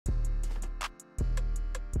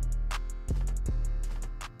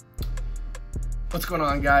What's going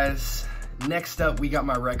on, guys? Next up, we got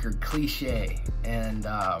my record Cliche, and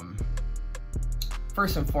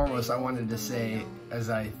first and foremost, I wanted to say, as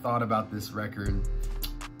I thought about this record,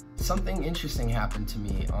 something interesting happened to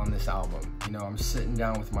me on this album. You know, I'm sitting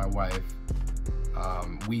down with my wife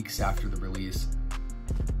weeks after the release,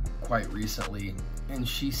 quite recently, and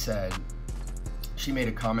she made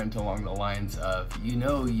a comment along the lines of, you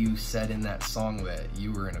know, you said in that song that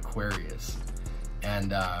you were an Aquarius.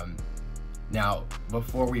 And now,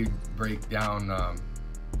 before we break down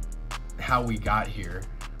how we got here,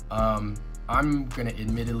 I'm gonna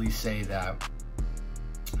admittedly say that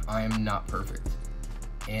I'm not perfect,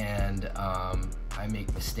 and I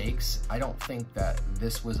make mistakes. I don't think that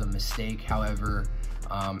this was a mistake. However,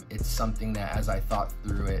 it's something that, as I thought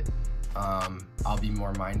through it, I'll be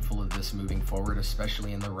more mindful of this moving forward,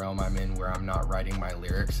 especially in the realm I'm in where I'm not writing my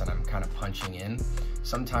lyrics and I'm kind of punching in.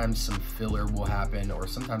 Sometimes some filler will happen, or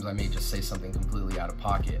sometimes I may just say something completely out of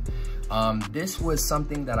pocket. This was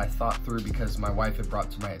something that I thought through because my wife had brought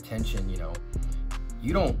to my attention, you know,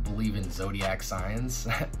 you don't believe in zodiac signs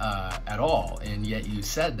at all, and yet you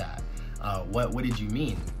said that. What did you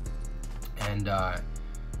mean? And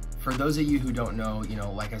for those of you who don't know, you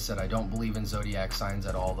know, like I said, I don't believe in zodiac signs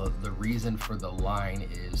at all. The reason for the line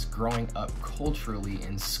is, growing up culturally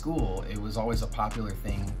in school, it was always a popular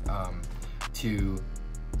thing to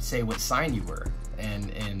say what sign you were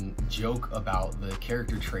and joke about the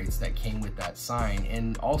character traits that came with that sign,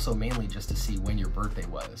 and also mainly just to see when your birthday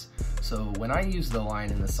was. So when I used the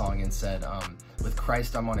line in the song and said, with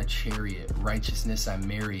Christ I'm on a chariot, righteousness I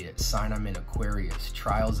marry it, sign I'm in Aquarius,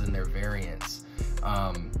 trials and their variants,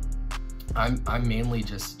 I'm mainly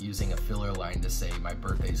just using a filler line to say my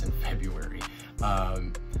birthday's in February.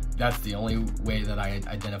 That's the only way that I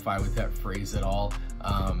identify with that phrase at all.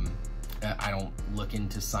 I don't look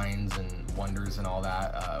into signs and wonders and all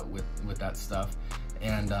that with that stuff,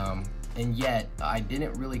 and yet I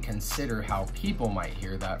didn't really consider how people might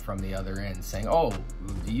hear that from the other end, saying, "Oh,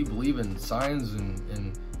 do you believe in signs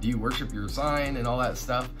and do you worship your sign and all that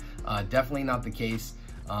stuff?" Definitely not the case.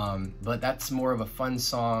 But that's more of a fun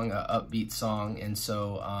song, an upbeat song, and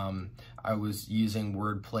so I was using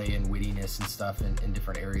wordplay and wittiness and stuff in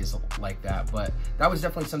different areas like that. But that was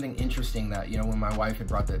definitely something interesting that, you know, when my wife had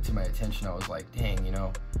brought that to my attention, I was like, dang, you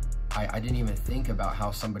know, I didn't even think about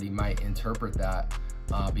how somebody might interpret that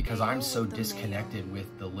because I'm so disconnected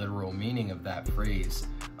with the literal meaning of that phrase.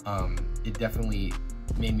 It definitely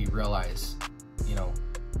made me realize, you know,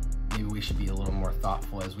 maybe we should be a little more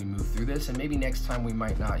thoughtful as we move through this, and maybe next time we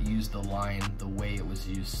might not use the line the way it was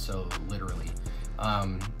used so literally.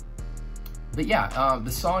 But yeah,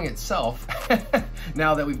 the song itself,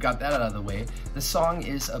 now that we've got that out of the way, the song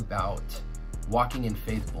is about walking in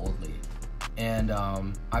faith boldly. And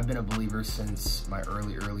I've been a believer since my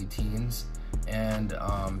early teens, and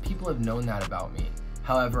people have known that about me.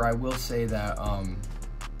 However, I will say that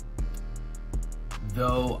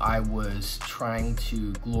though I was trying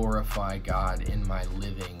to glorify God in my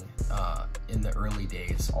living in the early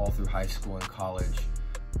days, all through high school and college,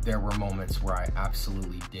 there were moments where I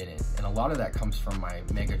absolutely didn't. And a lot of that comes from my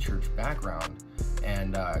mega church background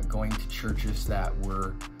and going to churches that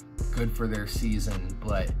were good for their season,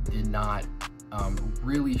 but did not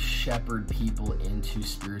really shepherd people into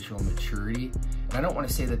spiritual maturity. And I don't want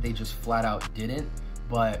to say that they just flat out didn't,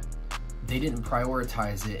 but they didn't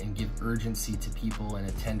prioritize it and give urgency to people and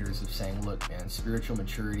attenders of saying, look, man, spiritual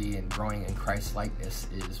maturity and growing in Christ likeness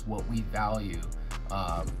is what we value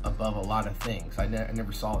above a lot of things. I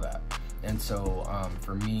never saw that. And so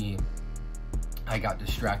for me, I got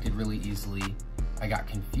distracted really easily. I got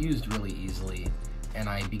confused really easily. And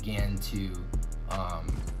I began to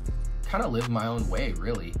kind of live my own way,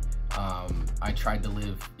 really. I tried to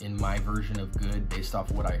live in my version of good based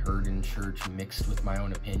off of what I heard in church, mixed with my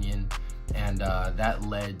own opinion, and that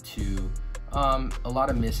led to a lot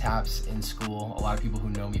of mishaps in school. A lot of people who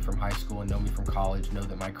know me from high school and know me from college know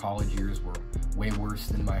that my college years were way worse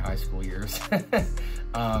than my high school years.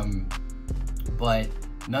 But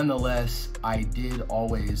nonetheless, I did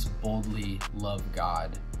always boldly love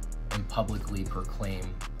God and publicly proclaim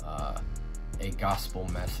a gospel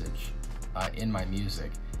message in my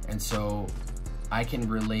music. And so I can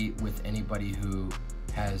relate with anybody who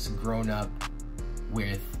has grown up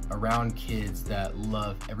around kids that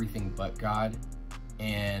love everything but God.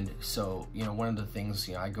 And so, you know, one of the things,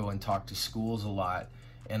 you know, I go and talk to schools a lot,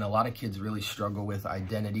 and a lot of kids really struggle with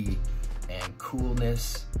identity and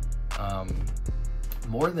coolness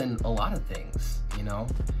more than a lot of things, you know.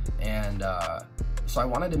 And So I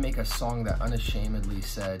wanted to make a song that unashamedly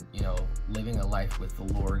said, you know, living a life with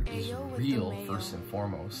the Lord is real first and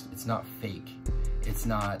foremost. It's not fake. It's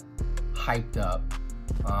not hyped up.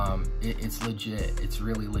 It's legit. It's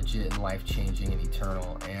really legit and life-changing and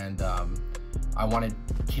eternal. And I wanted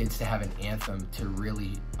kids to have an anthem to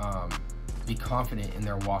really be confident in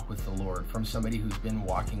their walk with the Lord, from somebody who's been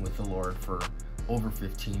walking with the Lord for over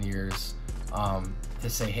 15 years, to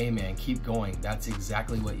say, hey man, keep going. That's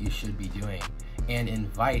exactly what you should be doing. And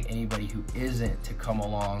invite anybody who isn't to come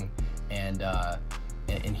along and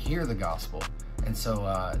hear the gospel. And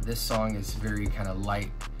so this song is very kind of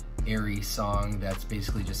light, airy song that's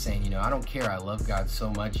basically just saying, you know, I don't care, I love God so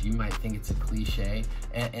much. You might think it's a cliche,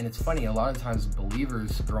 and it's funny, a lot of times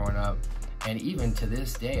believers growing up, and even to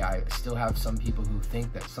this day, I still have some people who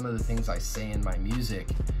think that some of the things I say in my music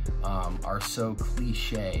are so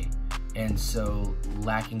cliche and so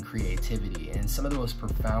lacking creativity. And some of the most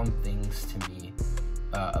profound things to me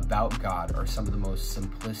about God are some of the most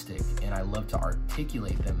simplistic, and I love to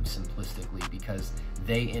articulate them simplistically because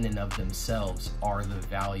they in and of themselves are the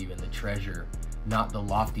value and the treasure, not the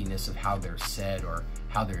loftiness of how they're said or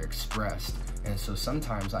how they're expressed. And so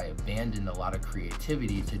sometimes I abandon a lot of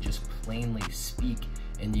creativity to just plainly speak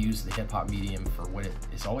and use the hip-hop medium for what it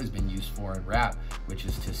has always been used for in rap, which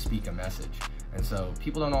is to speak a message. And so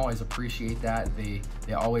people don't always appreciate that. They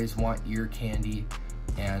always want ear candy,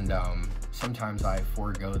 and sometimes I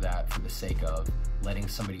forego that for the sake of letting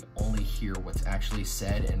somebody only hear what's actually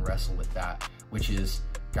said and wrestle with that, which is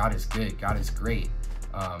God is good, God is great.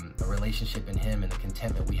 A relationship in Him and the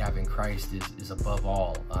contentment we have in Christ is above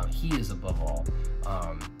all. He is above all.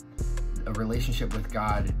 A relationship with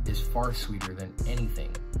God is far sweeter than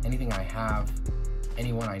anything I have,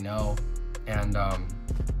 anyone I know. And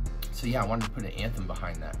so yeah, I wanted to put an anthem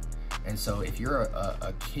behind that. And so if you're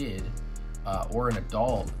a kid or an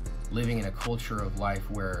adult living in a culture of life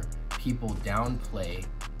where people downplay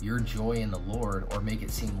your joy in the Lord or make it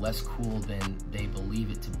seem less cool than they believe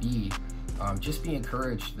it to be, just be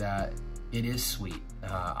encouraged that it is sweet.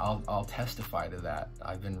 I'll testify to that.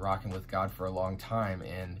 I've been rocking with God for a long time,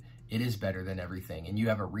 and it is better than everything. And you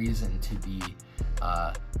have a reason to be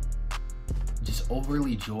just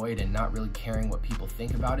overly joyed and not really caring what people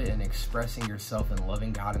think about it, and expressing yourself and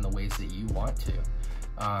loving God in the ways that you want to.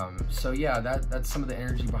 So yeah, that's some of the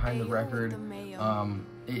energy behind the record.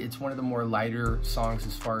 It's one of the more lighter songs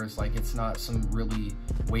as far as like, it's not some really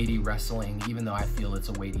weighty wrestling, even though I feel it's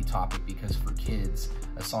a weighty topic, because for kids,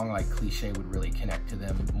 a song like Cliche would really connect to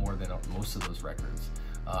them more than most of those records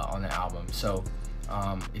on the album. So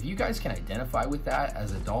if you guys can identify with that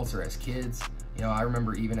as adults or as kids, you know, I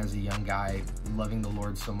remember even as a young guy loving the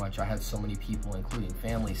Lord so much, I had so many people, including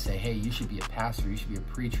family, say, hey, you should be a pastor, you should be a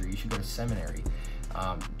preacher, you should go to seminary.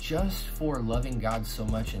 Just for loving God so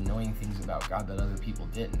much and knowing things about God that other people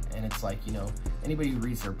didn't. And it's like, you know, anybody who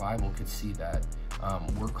reads their Bible could see that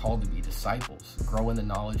we're called to be disciples, grow in the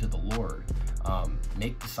knowledge of the Lord,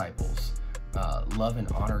 make disciples, love and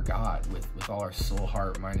honor God with all our soul,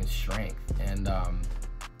 heart, mind, and strength.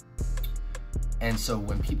 And so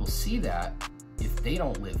when people see that, if they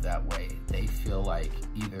don't live that way, they feel like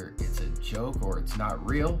either it's a joke or it's not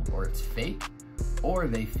real or it's fake, or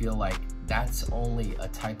they feel like that's only a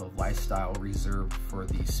type of lifestyle reserved for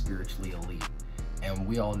the spiritually elite. And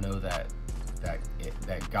we all know that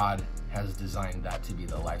God has designed that to be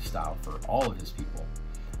the lifestyle for all of His people.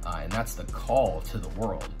 And that's the call to the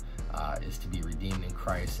world, is to be redeemed in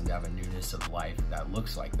Christ and to have a newness of life that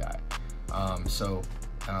looks like that.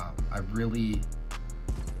 I really,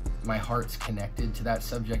 my heart's connected to that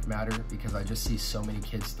subject matter because I just see so many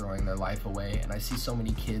kids throwing their life away, and I see so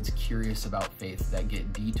many kids curious about faith that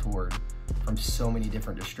get detoured from so many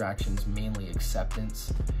different distractions, mainly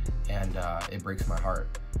acceptance. And it breaks my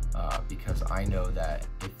heart because I know that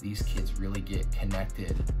if these kids really get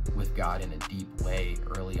connected with God in a deep way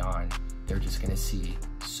early on, they're just gonna see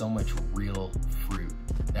so much real fruit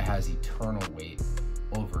that has eternal weight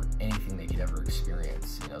over anything they could ever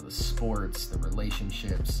experience. You know, the sports, the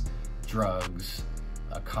relationships, drugs,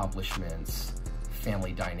 accomplishments,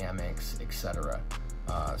 family dynamics, etc.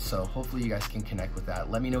 So hopefully you guys can connect with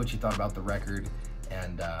that. Let me know what you thought about the record,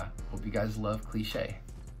 and hope you guys love Cliche.